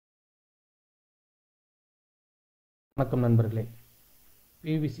வணக்கம் நண்பர்களே.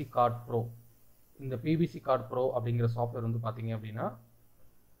 PVC card bro. இந்த பிவிசி கார்ட் ப்ரோ அப்படிங்கிற சாஃப்ட்வேர் வந்து பார்த்தீங்க அப்படின்னா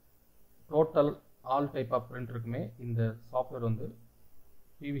டோட்டல் ஆல் டைப் ஆஃப் பிரிண்டருக்குமே இந்த சாஃப்ட்வேர் வந்து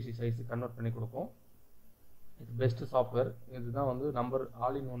பிவிசி சைஸு கன்வெர்ட் பண்ணி கொடுக்கும். இது பெஸ்ட் சாஃப்ட்வேர். இதுதான் வந்து number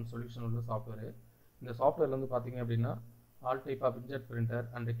all in one solution உள்ள சாஃப்ட்வேரு. இந்த சாஃப்ட்வேரில் வந்து பார்த்தீங்க அப்படின்னா all type of inkjet printer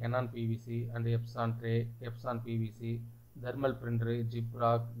and Canon PVC and Epson tray, Epson PVC, thermal printer,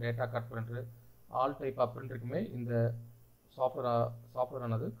 ஜிப்ராக், data card printer, all type of பிரிண்டருக்குமே இந்த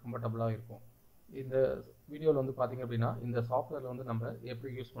சாஃப்ட்வேரானது கம்ஃபர்டபுளாக இருக்கும். இந்த வீடியோவில் வந்து பார்த்திங்க அப்படின்னா இந்த சாஃப்ட்வேரில் வந்து நம்ம எப்படி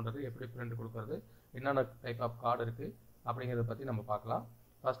யூஸ் பண்ணுறது, எப்படி பிரிண்ட் கொடுக்குறது, என்னென்ன டைப் ஆஃப் கார்டு இருக்குது அப்படிங்கிறத பற்றி நம்ம பார்க்கலாம்.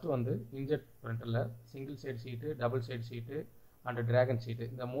 ஃபஸ்ட்டு வந்து inkjet பிரிண்டரில் single side sheet, double side sheet and dragon sheet,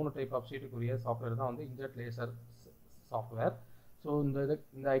 இந்த 3 டைப் ஆஃப் ஷீட்டுக்குரிய சாஃப்ட்வேர் தான் வந்து இன்ஜெட் லேசர் சாஃப்ட்வேர். ஸோ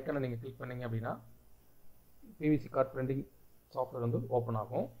இந்த ஐக்கனை நீங்கள் கிளிக் பண்ணிங்க அப்படின்னா பிவிசி கார்ட் பிரிண்டிங் சாஃப்ட்வேர் வந்து ஓப்பன்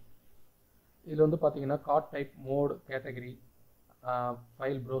ஆகும். இதில் வந்து பார்த்தீங்கன்னா card type, mode, category,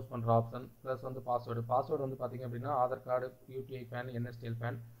 file browse பண்ணுற ஆப்ஷன், ப்ளஸ் வந்து பாஸ்வேர்டு வந்து பார்த்திங்க அப்படின்னா Aadhaar card, UTI pan, NSDL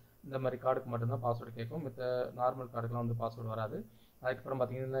pan இந்த மாதிரி கார்டுக்கு மட்டும்தான் பாஸ்வேர்டு கேட்கும். மற்ற நார்மல் கார்டுக்கெலாம் வந்து பாஸ்வேர்டு வராது. அதுக்கப்புறம்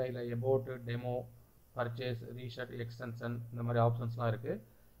பார்த்தீங்கன்னா இல்லை எபோட்டு, டெமோ, பர்ச்சேஸ், ரீஷர்ட், எக்ஸ்டென்ஷன் இந்த மாதிரி ஆப்ஷன்ஸ்லாம் இருக்குது.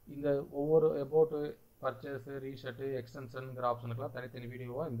 இந்த ஒவ்வொரு எபோட்டு, பர்ச்சேஸு, ரீஷர்ட்டு, எக்ஸ்டென்ஷனுங்கிற ஆப்ஷனுக்குலாம் தனித்தனி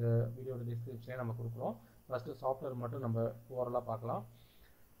வீடியோவாக இந்த வீடியோட டிஸ்கிரிப்ஷனே நம்ம கொடுக்குறோம். ஃபஸ்ட்டு சாஃப்ட்வேர் மட்டும் நம்ம ஓவரலாக பார்க்கலாம்.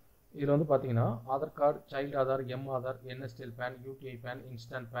 இதில் வந்து பார்த்தீங்கன்னா Aadhaar card, child Aadhaar, M Aadhaar, NSDL pan, UTI pan,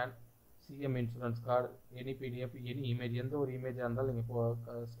 instant pan, CM insurance card, any PDF, any image, எந்த ஒரு இமேஜாக இருந்தாலும்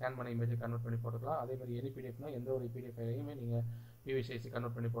நீங்கள் ஸ்கேன் பண்ண இமேஜை கன்வெர்ட் பண்ணி போட்டுக்கலாம். அதேமாதிரி எனி பிடிஎஃப்னால் எந்த ஒரு பிடிஎஃப் ஃபைலையுமே நீங்கள் பிவி சைஸு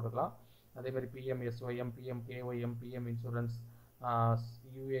கன்வெர்ட் பண்ணி போட்டுக்கலாம். அதேமாதிரி பிஎம்எஸ்ஒய்எம், பிஎம்கேஒய்எம், PM insurance,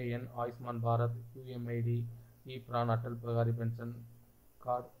 UAN, Ayushman Bharat, யூஎம்ஐடி, Imran, Atal Pahari pension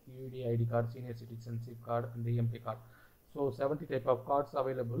card, UDID card, senior citizenship card and DMK card. So 70 type of cards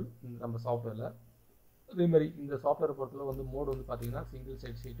available நம்ம சாஃப்ட்வேரில். அதேமாதிரி இந்த சாஃப்ட்வேரை பொறுத்தவரை வந்து மோடு வந்து பார்த்தீங்கன்னா single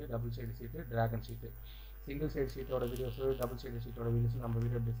side sheet, double side sheet, dragon sheet. Single side ஷீட்டோட videos, double side ஷீட்டோட வீடியோஸும் நம்ம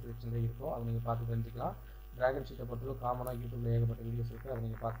வீடியோ டிஸ்கிரிப்ஷனில் இருக்கும், அதை நீங்கள் பார்த்து தெரிஞ்சுக்கலாம். டிராகன் ஷீட்டை பொறுத்தவரை காமனாக யூடியூப்பில் ஏகப்பட்ட வீடியோஸ் இருக்குது, அதை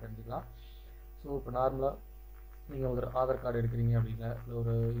நீங்கள் பார்த்து தெரிஞ்சுக்கலாம். ஸோ இப்போ நார்மலாக நீங்கள் ஒரு ஆதார் கார்டு எடுக்கிறீங்க அப்படின்னா, இல்லை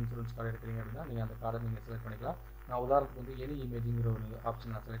ஒரு இன்சூரன்ஸ் கார்டு எடுக்கிறீங்க அப்படின்னா நீங்கள் அந்த கார்டை நீங்கள் செலக்ட் பண்ணிக்கலாம். நான் உதாரணத்துக்கு வந்து எனி இமேஜிங்கிற ஒரு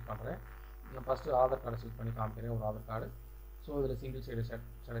ஆப்ஷன் நான் செலக்ட் பண்ணுறேன். நான் ஃபஸ்ட்டு ஆதார் கார்டை செலக்ட் பண்ணி காமிக்கிறேன், ஒரு ஆதார் கார்டு. ஸோ இதில் சிங்கிள் சைடு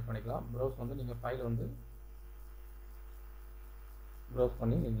செலக்ட் பண்ணிக்கலாம். ப்ரௌஸ் வந்து நீங்கள் ஃபைல் வந்து ப்ரௌஸ்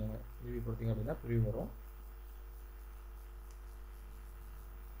பண்ணி நீங்கள் ப்ரிவியூ கொடுத்தீங்க அப்படின்னா ப்ரிவியூ வரும்.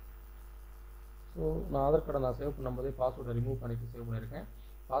 ஸோ நான் ஆதார் கார்டை நான் சேவ் பண்ணும்போதே பாஸ்வேர்டை ரிமூவ் பண்ணிவிட்டு சேவ் பண்ணியிருக்கேன்.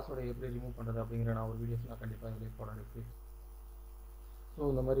 பாஸ்வேர்டை எப்படி ரிமூவ் பண்ணுறது அப்படிங்கிற நான் ஒரு வீடியோஸ் நான் கண்டிப்பாக இதில் போடுறேன். ஸோ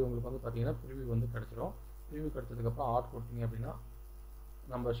இந்த மாதிரி உங்களுக்கு வந்து பார்த்தீங்கன்னா ப்ரிவியூ வந்து கிடச்சிரும். ப்ரிவியூ கிடச்சதுக்கப்புறம் ஆட் கொடுத்தீங்க அப்படின்னா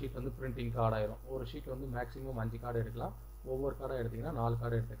நம்ம ஷீட் வந்து பிரிண்டிங் கார்டு ஆயிரும். ஒரு ஷீட்டில் வந்து மேக்ஸிமம் 5 கார்டு எடுக்கலாம். ஒவ்வொரு கார்டாக எடுத்திங்கன்னா 4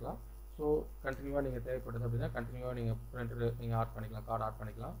 கார்டு எடுத்துக்கலாம். ஸோ கண்டினியூவாக நீங்கள் தேவைப்படுது அப்படின்னா கண்டினியூவாக நீங்கள் பிரிண்டர் நீங்கள் ஆட் பண்ணிக்கலாம், கார்டு ஆட்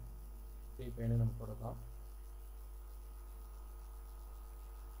பண்ணிக்கலாம். பேனு நம்ம போட்டுக்கலாம்.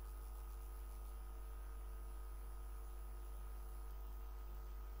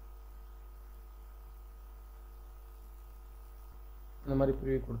 இந்த மாதிரி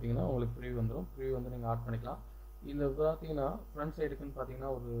ப்ரிவியூ கொடுத்தீங்கன்னா உங்களுக்கு ப்ரிவியூ வந்துடும். ப்ரிவியூ வந்து நீங்கள் ஆட் பண்ணிக்கலாம். இந்த பார்த்தீங்கன்னா ஃப்ரண்ட் சைடுக்குன்னு பார்த்தீங்கன்னா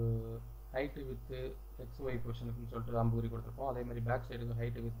ஒரு ஹைட்டு வித்து XY பொசிஷனுக்குன்னு சொல்லிட்டு அம்புகுறி கொடுத்துருப்போம். அதேமாதிரி பேக் சைடுக்கு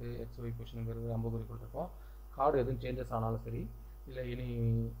ஹைட்டு வித்து XY பொசிஷனுங்கிறது அம்புகுறி கொடுத்துருப்போம். கார்டு எதுவும் சேஞ்சஸ் ஆனாலும் சரி, இல்லை இனி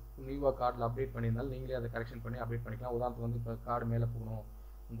நியூவாக கார்டில் அப்டேட் பண்ணியிருந்தாலும் நீங்களே அதை கரெக்ஷன் பண்ணி அப்டேட் பண்ணிக்கலாம். உதாரணத்துக்கு வந்து இப்போ கார்டு மேலே போகணும்,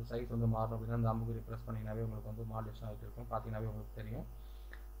 இந்த சைஸ் வந்து மாறணும் அப்படின்னா அந்த அம்புகுறி ப்ரெஸ் பண்ணிங்கனாவே உங்களுக்கு வந்து மாடலேஷன் ஆகிட்டு இருக்கும், பார்த்தீங்கன்னாவே உங்களுக்கு தெரியும்.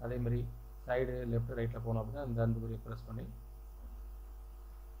 அதேமாதிரி சைடு லெஃப்ட் ரைட்டில் போகணும் அப்படின்னா இந்த அம்புகுறியை ப்ரெஸ் பண்ணி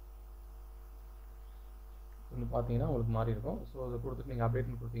வந்து பார்த்தீங்கன்னா உங்களுக்கு மாறி இருக்கும். ஸோ அதை கொடுத்துட்டு நீங்கள்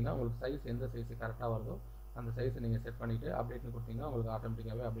அப்டேட்னு கொடுத்தீங்கன்னா உங்களுக்கு சைஸ் எந்த சைஸு கரெக்டாக வருதோ அந்த சைஸை நீங்கள் செட் பண்ணிவிட்டு அப்டேட்னு கொடுத்தீங்கன்னா உங்களுக்கு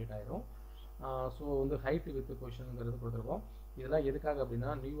ஆட்டோமேட்டிக்காகவே அப்டேட் ஆகிடும். ஸோ வந்து ஹைட்டு வித் பொசிஷனுங்கிறது கொடுத்துருக்கோம். இதெல்லாம் எதுக்காக அப்படின்னா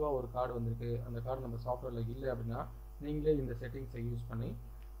நியூவாக ஒரு கார்டு வந்திருக்கு, அந்த கார்டு நம்ம சாஃப்ட்வேரில் இல்லை அப்படின்னா நீங்களே இந்த செட்டிங்ஸை யூஸ் பண்ணி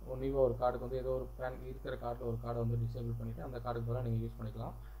நியூவாக ஒரு கார்டுக்கு வந்து ஏதோ ஒரு பேன் இருக்கிற கார்டில் ஒரு கார்டை வந்து டிசேபிள் பண்ணிவிட்டு அந்த கார்டுக்கு பதிலாக நீங்கள் யூஸ்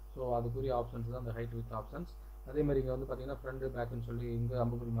பண்ணிக்கலாம். ஸோ அதுக்குரிய ஆப்ஷன்ஸ் தான் அந்த ஹைட் வித் ஆப்ஷன்ஸ். அதேமாதிரி இங்கே வந்து பார்த்தீங்கன்னா ஃப்ரண்ட் பேக்குன்னு சொல்லி இங்கே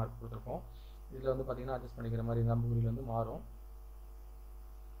அம்புகுறி மார்க் கொடுத்துருக்கோம். இதில் வந்து பார்த்தீங்கன்னா அட்ஜஸ்ட் பண்ணிக்கிற மாதிரி இந்த அம்புகுறியில் வந்து மாறும்.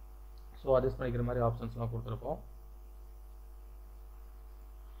 ஸோ அட்ஜஸ்ட் பண்ணிக்கிற மாதிரி ஆப்ஷன்ஸ்லாம் கொடுத்துருப்போம்.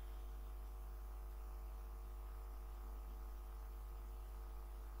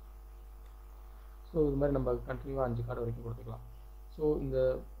 ஸோ இது மாதிரி நம்ம கண்டினியூவாக 5 கார்டு வரைக்கும் கொடுத்துக்கலாம். ஸோ இந்த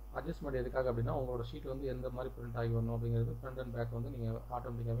அட்ஜஸ்ட்மெண்ட் எதுக்காக அப்படின்னா உங்களோட ஷீட் வந்து எந்த மாதிரி பிரிண்ட் ஆகி வரணும் அப்படிங்கிறது ஃப்ரண்ட் அண்ட் பேக் வந்து நீங்கள்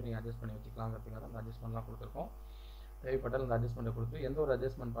ஆட்டோமேட்டிக்காகவே நீங்கள் அட்ஜஸ்ட் பண்ணி வச்சுக்கலாங்கிறதுக்காக அந்த அட்ஜஸ்ட்மெண்ட்லாம் கொடுத்துருக்கோம். தேவைப்பட்டால் அந்த அட்ஜஸ்ட்மெண்ட்டை கொடுத்து எந்த ஒரு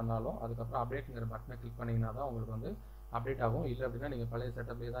அட்ஜஸ்ட்மெண்ட் பண்ணாலும் அதுக்கப்புறம் அப்டேட்டுங்கிற பட்டனை கிளிக் பண்ணிங்கன்னா தான் உங்களுக்கு வந்து அப்டேட் ஆகும். இல்லை அப்படின்னா நீங்கள் பழைய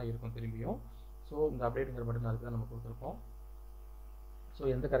செட்டப்லேயே தான் இருக்கும் திரும்பியும். ஸோ இந்த அப்டேட்டுங்கிற பட்டன் அதுக்கு தான் நம்ம கொடுத்துருக்கோம். ஸோ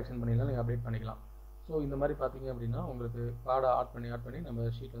எந்த கரெக்ஷன் பண்ணிக்கலாம் நீங்கள் அப்டேட் பண்ணிக்கலாம். ஸோ இந்த மாதிரி பார்த்தீங்க அப்படின்னா உங்களுக்கு கார்டை ஆட் பண்ணி நம்ம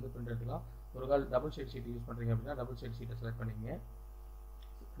ஷீட் வந்து பிரிண்ட் எடுத்துக்கலாம். ஒரு call double side sheet use பண்ணுறீங்க அப்படின்னா டபுள் சைடு ஷீட்டை செலக்ட் பண்ணிங்க.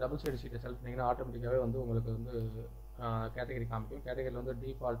 டபுள் சைடு ஷீட்டை செலக்ட் பண்ணிங்கன்னா ஆட்டோமேட்டிக்காகவே வந்து உங்களுக்கு வந்து கேட்டகரி காமிக்கும். கேட்டகரியில் வந்து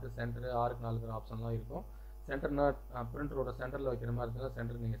டிஃபால்ட்டு, சென்டரு, 6க்கு 4 ஆப்ஷன்லாம் இருக்கும். சென்டர்னா பிரிண்டரோட சென்டரில் வைக்கிற மாதிரி இருந்தால்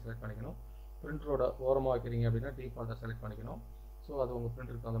சென்டர் நீங்கள் செலக்ட் பண்ணிக்கணும். பிரிண்டரோட ஓரமாக வைக்கிறீங்க அப்படின்னா டிஃபால்ட்டை செலக்ட் பண்ணிக்கணும். ஸோ அது உங்கள்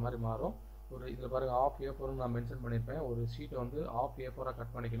பிரிண்டருக்கு அந்த மாதிரி மாறும். ஒரு இதில் பாருங்கள் ஆஃப் A4 நான் மென்ஷன் பண்ணியிருப்பேன். ஒரு ஷீட்டை வந்து ஆஃப் A4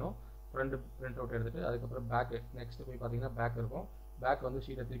 கட் பண்ணிக்கணும். ஃப்ரண்ட் பிரிண்ட் அவுட் எடுத்துகிட்டு அதுக்கப்புறம் பேக்கு நெக்ஸ்ட்டு போய் பார்த்தீங்கன்னா பேக் இருக்கும். பேக் வந்து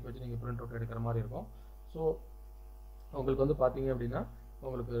ஷீட்டை திருப்பி வச்சு நீங்கள் பிரிண்ட் அவுட் எடுக்கிற மாதிரி இருக்கும். ஸோ உங்களுக்கு வந்து பார்த்தீங்க அப்படின்னா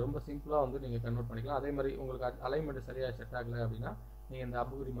உங்களுக்கு ரொம்ப சிம்பிளாக வந்து நீங்கள் கன்வெர்ட் பண்ணிக்கலாம். அதே மாதிரி உங்களுக்கு அலைன்மெண்ட் சரியாக செட் ஆகலை அப்படின்னா நீங்கள் இந்த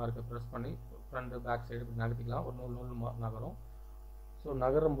அம்புகுறி மார்க்கை ப்ரெஸ் பண்ணி ஃப்ரண்ட் பேக் சைடு இப்படி நகர்த்திக்கலாம். ஒரு நூல் நகரும். ஸோ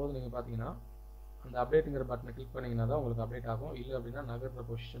நகரும் போது நீங்கள் பார்த்தீங்கன்னா அந்த அப்டேட்டுங்கிற பட்டனை கிளிக் பண்ணிங்கன்னா தான் உங்களுக்கு அப்டேட் ஆகும். இல்லை அப்படின்னா நகர்ற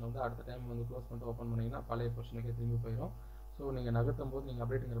பொசிஷன் வந்து அடுத்த டைம் வந்து க்ளோஸ் பண்ணிட்டு ஓப்பன் பண்ணிங்கன்னா பழைய பொசிஷனுக்கே திரும்பி போயிடும். ஸோ நீங்கள் நகர்த்தும் போது நீங்கள்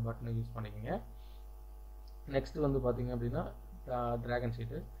அப்டேட்டுங்கிற பட்டனை யூஸ் பண்ணிக்கோங்க. நெக்ஸ்ட்டு வந்து பார்த்தீங்க அப்படின்னா ட்ராகன்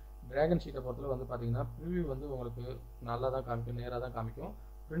ஷீட்டு. ட்ராகன் ஷீட்டை பொறுத்தவரை வந்து பார்த்தீங்கன்னா ப்ரிவியூ வந்து உங்களுக்கு நல்லா தான் காமிக்கும், நேராக தான் காமிக்கும்.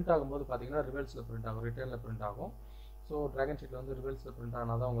 பிரிண்ட் ஆகும்போது பார்த்தீங்கன்னா ரிவர்ஸில் பிரிண்ட் ஆகும், ரிட்டர்னில் பிரிண்ட் ஆகும். ஸோ ட்ராகன் ஷீட்டில் வந்து ரிவர்ஸில் பிரிண்ட்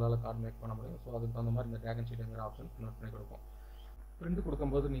ஆனால் தான் உங்களால் கார்டு மேக் பண்ண முடியும். ஸோ அதுக்கு தகுந்த மாதிரி இந்த ட்ராகன் ஷீட்டுங்கிற ஆப்ஷன் கன்வெர்ட் பண்ணி கொடுக்கும். பிரிண்ட்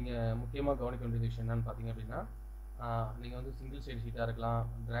கொடுக்கும்போது நீங்கள் முக்கியமாக கவனிக்க வேண்டிய விஷயம் என்னென்னு பார்த்தீங்க அப்படின்னா நீங்கள் வந்து சிங்கிள் சைடு ஷீட்டாக இருக்கலாம்,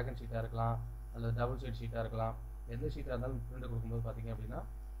 ட்ராகன் ஷீட்டாக இருக்கலாம், அல்லது டபுள் சைடு ஷீட்டாக இருக்கலாம். எந்த ஷீட்டாக இருந்தாலும் பிரிண்ட் கொடுக்கும்போது பார்த்தீங்க அப்படின்னா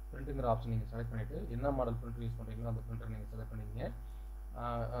பிரிண்ட்டுங்கிற ஆப்ஷன் நீங்கள் செலக்ட் பண்ணிவிட்டு என்ன மாடல் பிரிண்டர் யூஸ் பண்ணுறீங்களோ அந்த பிரிண்டர் நீங்கள் செலக்ட் பண்ணிங்க.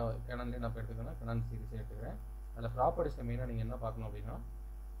 கெனான்லேயே நான் இப்போ எடுத்துக்கிறேன், கெனான் சீரிஸே எடுத்துக்கிறேன். அதில் ப்ராப்பர்ட்டிஸில் மெயினாக நீங்கள் என்ன பார்க்கணும் அப்படின்னா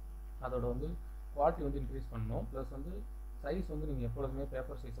அதோட வந்து குவாலிட்டி வந்து இன்க்ரீஸ் பண்ணணும். ப்ளஸ் வந்து சைஸ் வந்து நீங்கள் எப்பொழுதுமே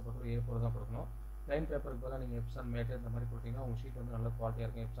பேப்பர் சைஸை பொறுத்த A4 தான் கொடுக்கணும். ப்ளைன் பேப்பருக்கு பதிலாக நீங்கள் எப்சான் மேட்டு இந்த மாதிரி கொடுத்தீங்கன்னா உங்கள் ஷீட் வந்து நல்ல குவாலிட்டியாக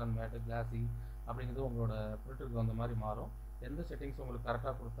இருக்கும். எப்சான் மேட்டு, கிளாஸி அப்படிங்கிறது உங்களோட பிரிண்டருக்கு அந்த மாதிரி மாறும். எந்த செட்டிங்ஸ் உங்களுக்கு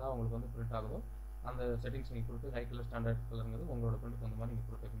கரெக்டாக கொடுத்தா உங்களுக்கு வந்து பிரிண்ட் ஆகுதோ அந்த செட்டிங்ஸ் நீங்கள் கொடுத்து ஹை கலர் ஸ்டாண்டர்ட் கலருங்கிறது உங்களோட பிரிண்ட்டுக்கு அந்த மாதிரி நீங்கள்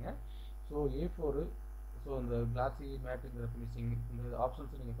கொடுத்துருக்கீங்க. ஸோ A4 ஸோ இந்த கிளாஸி மேட்டுங்கிற ஃபினிஷிங் இந்த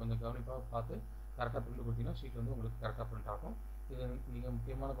ஆப்ஷன்ஸை நீங்கள் கொஞ்சம் கவனிப்பாக பார்த்து கரெக்டாக பிரிண்ட் கொடுத்தீங்கன்னா ஷீட் வந்து உங்களுக்கு கரெக்டாக பிரிண்ட் ஆகும். இது நீங்கள்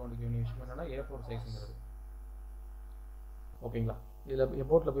முக்கியமான கவனிக்க வேண்டிய விஷயம் என்னென்னா A4 சைஸுங்கிறது. ஓகேங்களா? இதில்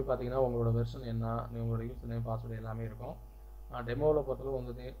எபோட்டில் போய் பார்த்தீங்கன்னா உங்களோட வெர்ஷன் என்ன, உங்களோட யூசர் நேம், பாஸ்வேர்டு எல்லாமே இருக்கும். டெமோவில் பொறுத்தளவு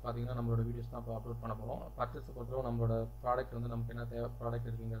வந்து பார்த்தீங்கன்னா நம்மளோட வீடியோஸ் தான் இப்போ அப்லோட் பண்ண போகிறோம். பர்ச்சேஸை பொறுத்தளவு நம்மளோட ப்ராடக்ட் வந்து நமக்கு என்ன தேவை ப்ராடக்ட்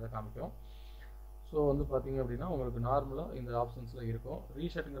இருக்குங்கிறத காமிக்கும். ஸோ வந்து பார்த்தீங்க அப்படின்னா உங்களுக்கு நார்மலாக இந்த ஆப்ஷன்ஸில் இருக்கும்.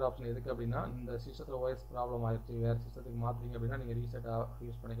 ரீசெட்டுங்கிற ஆப்ஷன் எதுக்கு அப்படின்னா இந்த சிஸ்டத்தில் OS ப்ராப்ளம் ஆயிடுச்சு, வேறு சிஸ்டத்துக்கு மாற்றுறீங்க அப்படின்னா நீங்கள் ரீசெட்டாக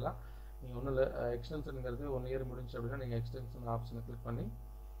யூஸ் பண்ணிக்கலாம். நீங்கள் ஒன்றும் இல்லை, எக்ஸ்டென்ஷனுங்கிறது 1 இயர் முடிஞ்சு அப்படின்னா நீங்கள் எக்ஸ்டென்ஷன் ஆப்ஷனை கிளிக் பண்ணி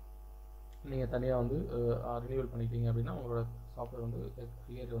நீங்கள் தனியாக வந்து ரினியூவல் பண்ணிட்டீங்க அப்படின்னா உங்களோட சாஃப்ட்வேர் வந்து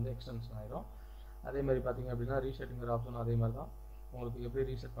இயர் வந்து எக்ஸ்டென்ஷன் ஆகிடும். அதே மாதிரி பார்த்தீங்க அப்படின்னா ரீசெட்டுங்கிற ஆப்ஷன் அதே மாதிரி தான். உங்களுக்கு எப்படி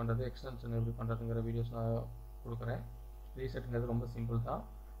ரீசெட் பண்ணுறது, எக்ஸ்டென்ஷன் எப்படி பண்ணுறதுங்கிற வீடியோஸ் நான் கொடுக்குறேன். ரீசெட்டுங்கிறது ரொம்ப சிம்பிள் தான்.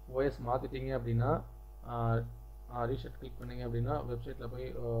 OS மாற்றிட்டீங்க அப்படின்னா ரீசெட் கிளிக் பண்ணிங்க அப்படின்னா வெப்சைட்டில் போய்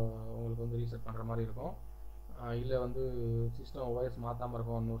உங்களுக்கு வந்து ரீசெட் பண்ணுற மாதிரி இருக்கும். இல்லை வந்து சிஸ்டம் OS மாற்றாமல்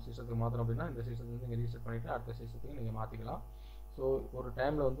இருக்கும், இன்னொரு சிஸ்டத்துக்கு மாற்றணும் அப்படின்னா இந்த சிஸ்டத்துக்கு நீங்கள் ரீசெட் பண்ணிவிட்டு அடுத்த சிஸ்டத்துக்கு நீங்கள் மாற்றிக்கலாம். ஸோ ஒரு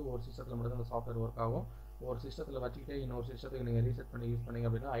டைமில் வந்து ஒரு சிஸ்டத்தில் மட்டும் அந்த சாஃப்ட்வேர் ஒர்க் ஆகும். ஒரு சிஸ்டத்தில் வச்சுக்கிட்டே இன்னொரு சிஸ்டத்துக்கு நீங்கள் ரீசெட் பண்ணி யூஸ் பண்ணிங்க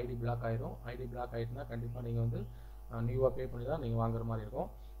அப்படின்னா ஐடி பிளாக் ஆகிடும். ஐடி பிளாக் ஆகிட்டுனா கண்டிப்பாக நீங்கள் வந்து நியூவாக பே பண்ணி தான் நீங்கள் வாங்குற மாதிரி இருக்கும்.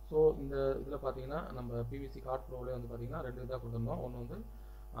 ஸோ இந்த இதில் பார்த்தீங்கன்னா நம்ம PVC கார்ட் ப்ரோவிலே வந்து பார்த்தீங்கன்னா 2 இதாக கொடுத்துருந்தோம். ஒன்று வந்து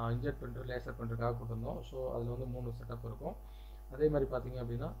இன்ஜெட் பிரிண்டர், லேசர் பிரிண்டருக்காக கொடுத்துருந்தோம். ஸோ அதில் வந்து 3 செட்டப் இருக்கும். அதே மாதிரி பார்த்தீங்க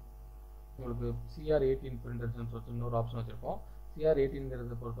அப்படின்னா உங்களுக்கு CR18 பிரிண்டர்ஸ்னு சொல்லிட்டு இன்னொரு ஆப்ஷன் வச்சுருப்போம்.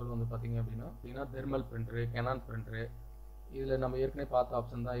 CR18ங்கிறத பொறுத்தவரை வந்து பார்த்தீங்க அப்படின்னா தெர்மல் பிரிண்டரு, கெனான் பிரிண்டரு. இதில் நம்ம ஏற்கனவே பார்த்த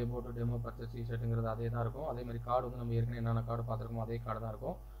ஆப்ஷன் தான் எபோட், டெமோ, பர்ச்சேஸ், ரீசெட்டுங்கிறது அதே தான் இருக்கும். அதே மாதிரி கார்டு வந்து நம்ம ஏற்கனவே என்னென்ன கார்டு பார்த்துருக்கோமோ அதே கார்டு தான்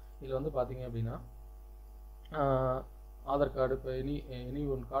இருக்கும். இதில் வந்து பார்த்தீங்க அப்படின்னா ஆதார் கார்டு இப்போ எனி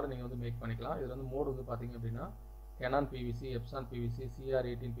ஒன் கார்டு நீங்கள் வந்து மேக் பண்ணிக்கலாம். இதில் வந்து மோடு வந்து பார்த்தீங்க அப்படின்னா Canon PVC, Epson PVC,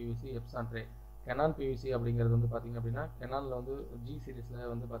 CR18 PVC, Epson tray. Canon PVC அப்படிங்கிறது வந்து பார்த்தீங்க அப்படின்னா கெனானில் வந்து G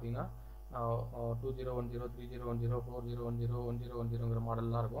சீரிஸில் வந்து பார்த்தீங்கன்னா 2010, 3010, 4010, 1010ங்கிற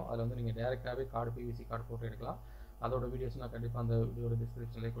மாடல்லாம் இருக்கும். அதில் வந்து நீங்கள் டேரெக்டாகவே கார்டு PVC கார்டு போட்டு எடுக்கலாம். அதோட வீடியோஸ் நான் கண்டிப்பாக அந்த வீடியோட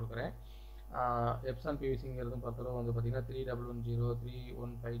டிஸ்கிரிப்ஷன்லேயே கொடுக்குறேன். எப்சான் PVCங்கிறதும் பொறுத்தளவு வந்து பார்த்தீங்கன்னா 3110,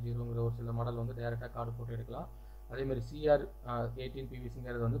 3150ங்கிற ஒரு சில மாடல் வந்து டேரெக்டாக கார்டு போட்டு எடுக்கலாம். அதேமாதிரி CR18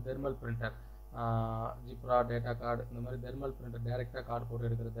 PVCங்கிறது வந்து தெர்மல் பிரிண்டர், ஜிப்ரா, டேட்டா கார்டு இந்த மாதிரி தெர்மல் பிரிண்டர் டேரெக்டாக கார்டு போட்டு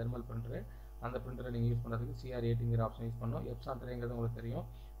எடுக்கிற தெர்மல் பிரிண்டரு. அந்த பிரிண்டரை நீங்கள் யூஸ் பண்ணுறதுக்கு CR18ங்கிற ஆப்ஷன் யூஸ் பண்ணணும். எப்சான் ட்ரேங்கிறது உங்களுக்கு தெரியும்.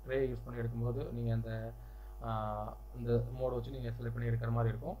 ட்ரே யூஸ் பண்ணி எடுக்கும்போது நீங்கள் அந்த மோடு வச்சு நீங்கள் செலக்ட் பண்ணி எடுக்கிற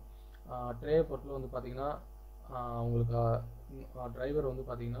மாதிரி இருக்கும். ட்ரேயை பொறுத்தவரை வந்து பார்த்தீங்கன்னா உங்களுக்கு டிரைவர் வந்து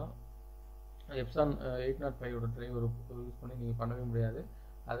பார்த்தீங்கன்னா எப்சான் 805ஓட டிரைவர் யூஸ் பண்ணி நீங்கள் பண்ணவே முடியாது.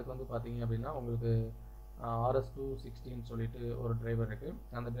 அதுக்கு வந்து பார்த்தீங்க அப்படின்னா உங்களுக்கு RS216 சொல்லிட்டு ஒரு டிரைவர் இருக்குது.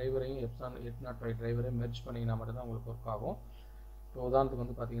 அந்த டிரைவரையும் எப்சான் 805 டிரைவரையும் மெர்ஜ் பண்ணிங்கன்னா மட்டும்தான் உங்களுக்கு ஒர்க் ஆகும். இப்போ உதாரணத்துக்கு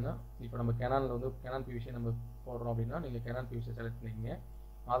வந்து பார்த்தீங்கன்னா இப்போ நம்ம கெனானில் வந்து கெனான் PVC நம்ம போடுறோம் அப்படின்னா நீங்கள் கெனான் PVC செலக்ட் பண்ணிக்கிங்க.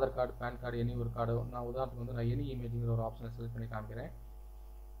 Aadhaar card, pan card, any ஒரு கார்டு. நான் உதாரணத்துக்கு வந்து நான் எனி இமேஜ்ங்கிற ஒரு ஆப்ஷனை செலக்ட் பண்ணி காமிக்கிறேன்.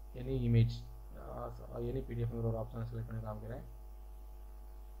 எனி இமேஜ், எனி பிடிஎஃப்ங்கிற ஒரு ஆப்ஷனை செலக்ட் பண்ணி காமிக்கிறேன்.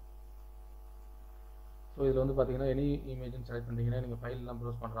 ஸோ இதில் வந்து பார்த்தீங்கன்னா எனி இமேஜ்னு செலக்ட் பண்ணிங்கன்னா நீங்கள் ஃபைல்லாம்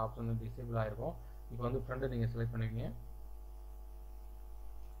ப்ரௌஸ் பண்ணுற ஆப்ஷன் வந்து டிசேபிள் ஆகிருக்கும். இப்போ வந்து ஃப்ரெண்டை நீங்கள் செலக்ட் பண்ணுவீங்க.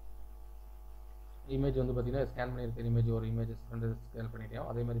 இமேஜ் வந்து பார்த்தீங்கன்னா ஸ்கேன் பண்ணியிருக்கிற இமேஜ் ஒரு இமேஜ் ஃப்ரெண்டு ஸ்கேன் பண்ணிட்டோம்.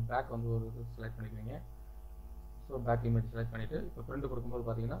 அதே மாதிரி பேக் வந்து ஒரு இது select பண்ணிக்குவீங்க. So back image select பண்ணிவிட்டு இப்போ பிரிண்ட் கொடுக்கும்போது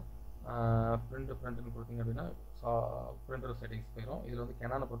பார்த்தீங்கன்னா பிரிண்ட்னு கொடுத்தீங்க அப்படின்னா பிரிண்டர் செட்டிங்ஸ் போயிடும். இதில் வந்து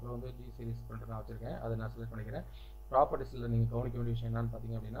கெனானை பொறுத்தவரை வந்து ஜி சீரிஸ் பிரிண்டர் நான் வச்சுருக்கேன், அதை நான் செலக்ட் பண்ணிக்கிறேன். ப்ராப்பர்ட்டிஸில் நீங்கள் கவனிக்க வேண்டிய விஷயம் என்னன்னு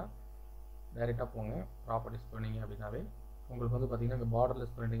பார்த்தீங்க அப்படின்னா டைரெக்டாக போங்க. ப்ராப்பர்ட்டிஸ் போனீங்க அப்படின்னாவே உங்களுக்கு வந்து பார்த்தீங்கன்னா இங்கே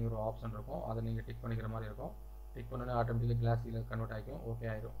பார்டர்லெஸ் பிரிண்டிங் ஒரு ஆப்ஷன் இருக்கும், அதை நீங்கள் டிக் பண்ணிக்கிற மாதிரி இருக்கும். டிக் பண்ணோன்னே ஆட்டோமேட்டிக்காக கிளாஸில் கன்வெர்ட் ஆகிக்கும். ஓகே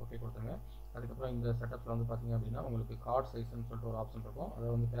ஆயிரும். ஓகே கொடுத்துருங்க. அதுக்கப்புறம் இந்த செட்டப்பில் வந்து பார்த்தீங்க அப்படின்னா உங்களுக்கு கார்டு சைஸ்ன்னு சொல்லிட்டு ஒரு ஆப்ஷன் இருக்கும். அதை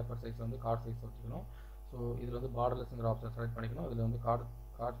வந்து பேப்பர் சைஸ் வந்து கார்டு சைஸ் வச்சுக்கணும். ஸோ இதில் வந்து பார்டர்லெஸ்ங்கிற ஆப்ஷன் செலக்ட் பண்ணிக்கணும். இதில் வந்து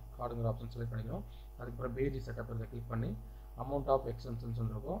கார்டுங்கிற ஆப்ஷன் செலக்ட் பண்ணிக்கணும். அதுக்கப்புறம் பேஜ் செட்டப் இதை கிளிக் பண்ணி அமௌண்ட் ஆஃப் எக்ஸ்டென்ஷன்ஸ்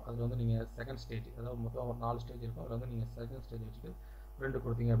இருக்கும். அதில் வந்து நீங்கள் செகண்ட் ஸ்டேஜ், அதாவது மொத்தம் ஒரு 4 ஸ்டேஜ் இருக்கும். அதில் வந்து நீங்கள் செகண்ட் ஸ்டேஜ் வச்சுட்டு பிரிண்ட்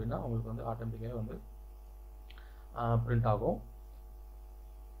கொடுத்தீங்க அப்படின்னா உங்களுக்கு வந்து ஆட்டோமேட்டிக்காக வந்து பிரிண்ட் ஆகும்.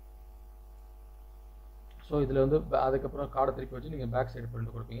 ஸோ இதில் வந்து அதுக்கப்புறம் கார்டை திருப்பி வச்சு நீங்கள் பேக் சைடு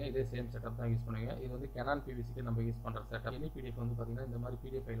பிரிண்ட் கொடுப்பீங்க. இதே சேம் செட்டப் தான் யூஸ் பண்ணுவீங்க. இது வந்து கெனான் பிவிசிக்கு நம்ம யூஸ் பண்ணுற செட்டப். எனி பிடிஎஃப் வந்து பார்த்தீங்கன்னா இந்த மாதிரி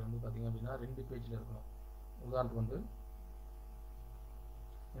பிடிஎஃப் ஃபைல் வந்து பார்த்தீங்க அப்படின்னா 2 பேஜில் இருக்கணும். உதாரணத்துக்கு வந்து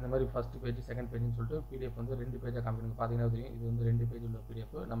இந்த மாதிரி ஃபஸ்ட் பேஜ் செகண்ட் பேஜ்னு சொல்லிட்டு பிடிஎஃப் வந்து 2 பேஜாக காமிக்கணும். பார்த்தீங்கன்னா தெரியும், இது வந்து 2 பேஜ் உள்ள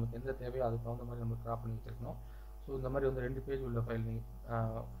பிடிஎஃப். நமக்கு எந்த தேவையோ அதுக்கு தகுந்த மாதிரி நம்ம ட்ராப் பண்ணி வச்சுருக்கணும். ஸோ இந்த மாதிரி வந்து 2 பேஜ் உள்ள ஃபைல்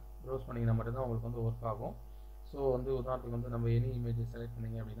நீங்கள் ப்ரௌஸ் பண்ணிங்கன்னா மட்டும்தான் உங்களுக்கு வந்து ஒர்க் ஆகும். ஸோ வந்து உதாரணத்துக்கு வந்து நம்ம எனி இமேஜ் செலக்ட்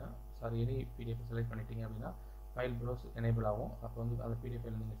பண்ணிங்க அப்படின்னா எனி பிடிஎஃப் செலக்ட் பண்ணிட்டீங்க அப்படின்னா ஃபைல் ப்ரௌஸ் எனேபிள் ஆகும். அப்போ வந்து அந்த பிடிஎஃப்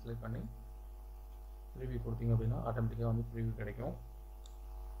ஃபைல் நீங்கள் செலக்ட் பண்ணி ப்ரிவியூ கொடுத்தீங்க அப்படின்னா ஆட்டோமேட்டிக்காக வந்து ப்ரிவியூ கிடைக்கும்.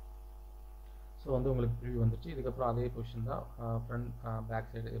 ஸோ வந்து உங்களுக்கு ப்ரிவியூ வந்துச்சு. இதுக்கப்புறம் அதே பொசிஷன் தான் ஃப்ரண்ட்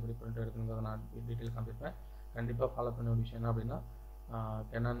பேக் சைடு எப்படி பிரிண்ட் எடுக்கணுங்கிறத நான் டீட்டெயில் காமிப்பேன். கண்டிப்பாக ஃபாலோ பண்ண ஒரு விஷயம் என்ன அப்படின்னா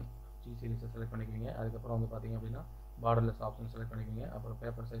கெனான் ஜி சீரிஸை செலக்ட் பண்ணிக்குவீங்க. அதுக்கப்புறம் வந்து பார்த்தீங்க அப்படின்னா பார்டர்லெஸ் ஆப்ஷன் செலக்ட் பண்ணிக்குவீங்க. அப்புறம்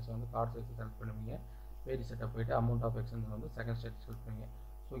பேப்பர் சைஸ் வந்து கார்டு சைஸ் செலக்ட் பண்ணுவீங்க. பேஜ் செட்டப் போய்ட்டு அமௌண்ட் ஆஃப் எக்ஸ்டென்ஷன் வந்து செகண்ட் ஸ்டேஜ் செலக்ட் பண்ணுவீங்க.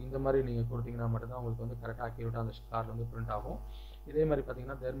 ஸோ இந்த மாதிரி நீங்கள் கொடுத்தீங்கன்னா மட்டும்தான் உங்களுக்கு வந்து கரெக்டாக அக்யூரேட்டாக அந்த கார்டு வந்து பிரிண்ட் ஆகும். இதே மாதிரி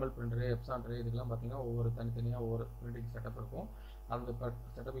பார்த்தீங்கன்னா தெர்மல் பிரிண்டரு, எப்சான்ட்ரு இதுக்கெல்லாம் பார்த்தீங்கன்னா ஒவ்வொரு தனித்தனியாக ஒவ்வொரு பிரிண்டிங் செட்டப் இருக்கும். அந்த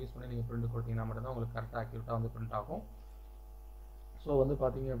செட்டப் யூஸ் பண்ணி நீங்கள் பிரிண்ட் கொடுத்தீங்கன்னா மட்டும்தான் உங்களுக்கு கரெக்டாக அக்யூரேட்டாக வந்து பிரிண்ட் ஆகும். ஸோ வந்து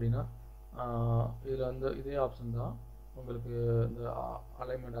பார்த்தீங்க அப்படின்னா இதில் வந்து இதே ஆப்ஷன் தான் உங்களுக்கு இந்த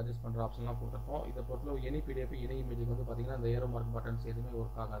அலைன்மெண்ட் அட்ஜஸ்ட் பண்ணுற ஆப்ஷன்லாம் கொடுத்துருக்கோம். இதை பொறுத்தவரை எனி பிடிஎஃப் எனி இமேஜுக்கு வந்து பார்த்தீங்கன்னா இந்த ஏரோ மார்க் பட்டன்ஸ் எதுவுமே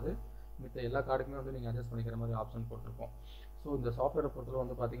ஒர்க் ஆகாது. மித்த எல்லா கார்டுக்குமே வந்து நீங்கள் அட்ஜஸ்ட் பண்ணிக்கிற மாதிரி ஆப்ஷன் கொடுத்துருக்கோம். ஸோ இந்த சாஃப்ட்வேரை பொறுத்தவரை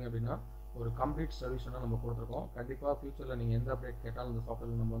வந்து பார்த்தீங்க அப்படின்னா ஒரு கம்ப்ளீட் சொல்யூஷனாக நம்ம கொடுத்துருக்கோம். கண்டிப்பாக ஃபியூச்சரில் நீங்கள் எந்த அப்டேட் கேட்டாலும் இந்த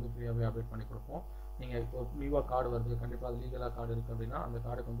சாஃப்ட்வேரில் நம்ம வந்து ஃப்ரீயாகவே அப்டேட் பண்ணி கொடுப்போம். நீங்கள் இப்போ நியூவாக கார்டு வருது, கண்டிப்பாக அது லீகலாக கார்டு இருக்குது அப்படின்னா அந்த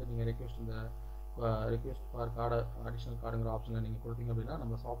கார்டுக்கு வந்து நீங்கள் ரெக்வெஸ்ட் ஃபார் கார்டு அடிஷ்னல் கார்டுங்கிற ஆப்ஷனில் நீங்கள் கொடுத்தீங்க அப்படின்னா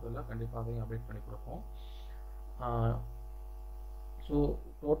நம்ம சாஃப்ட்வேரில் கண்டிப்பாக அதையும் அப்டேட் பண்ணி கொடுப்போம். ஸோ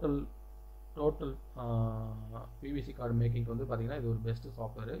டோட்டல் பிவிசி கார்டு மேக்கிங்க்கு வந்து பார்த்தீங்கன்னா இது ஒரு பெஸ்ட்டு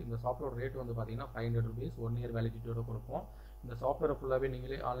சாஃப்ட்வேர். இந்த சாஃப்ட்வேர் ரேட் வந்து பார்த்தீங்கன்னா 500 rupees 1 year வேலிடிட்டியோட கொடுப்போம். இந்த சாஃப்ட்வேரை ஃபுல்லாகவே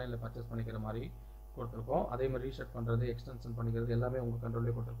நீங்களே ஆன்லைனில் பர்ச்சேஸ் பண்ணிக்கிற மாதிரி கொடுத்துருக்கோம். அதே மாதிரி ரீசெட் பண்ணுறது, எக்ஸ்டென்ஷன் பண்ணிக்கிறது எல்லாமே உங்கள்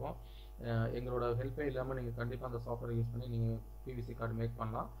கண்ட்ரோல்லே கொடுத்துருக்கோம். எங்களோட ஹெல்ப்பே இல்லாமல் நீங்கள் கண்டிப்பாக அந்த சாஃப்ட்வேரை யூஸ் பண்ணி நீங்கள் பிவிசி கார்டு மேக்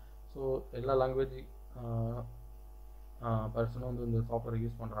பண்ணலாம். ஸோ எல்லா லாங்குவேஜ் பர்சனும் வந்து இந்த சாஃப்ட்வேரை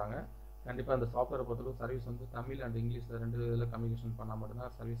யூஸ் பண்ணுறாங்க. கண்டிப்பாக அந்த சாஃப்ட்வேரை பொறுத்தளவு சர்வீஸ் வந்து தமிழ் அண்ட் இங்கிலீஷ் 2 இதில் கம்யூனிகேஷன் பண்ணால்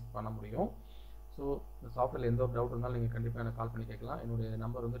மட்டும்தான் சர்வீஸ் பண்ண முடியும். ஸோ இந்த சாஃப்ட்வேரில் எந்த ஒரு டவுட் இருந்தாலும் நீங்கள் கண்டிப்பாக எனக்கு கால் பண்ணி கேட்கலாம். என்னுடைய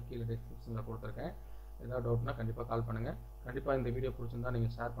நம்பர் வந்து கீழே டிஸ்கிரிப்ஷனில் கொடுத்துருக்கேன். ஏதாவது டவுட்னா கண்டிப்பாக கால் பண்ணுங்கள். கண்டிப்பாக இந்த வீடியோ பிடிச்சிருந்தால்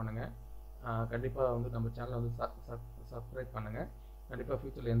நீங்கள் ஷேர் பண்ணுங்கள். கண்டிப்பாக வந்து நம்ம சேனலை வந்து சப்ஸ்கிரைப் பண்ணுங்கள். கண்டிப்பாக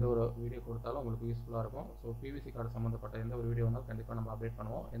ஃபியூச்சரில் எந்த ஒரு வீடியோ கொடுத்தாலும் உங்களுக்கு யூஸ்ஃபுல்லாக இருக்கும். ஸோ பிவிசி கார்டு சம்மந்தப்பட்ட எந்த ஒரு வீடியோ வந்தாலும் கண்டிப்பாக நம்ம அப்டேட்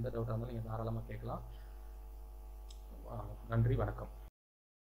பண்ணுவோம். எந்த டவுட்டாக இருந்தாலும் நீங்கள் தாராளமாக கேட்கலாம். நன்றி, வணக்கம்.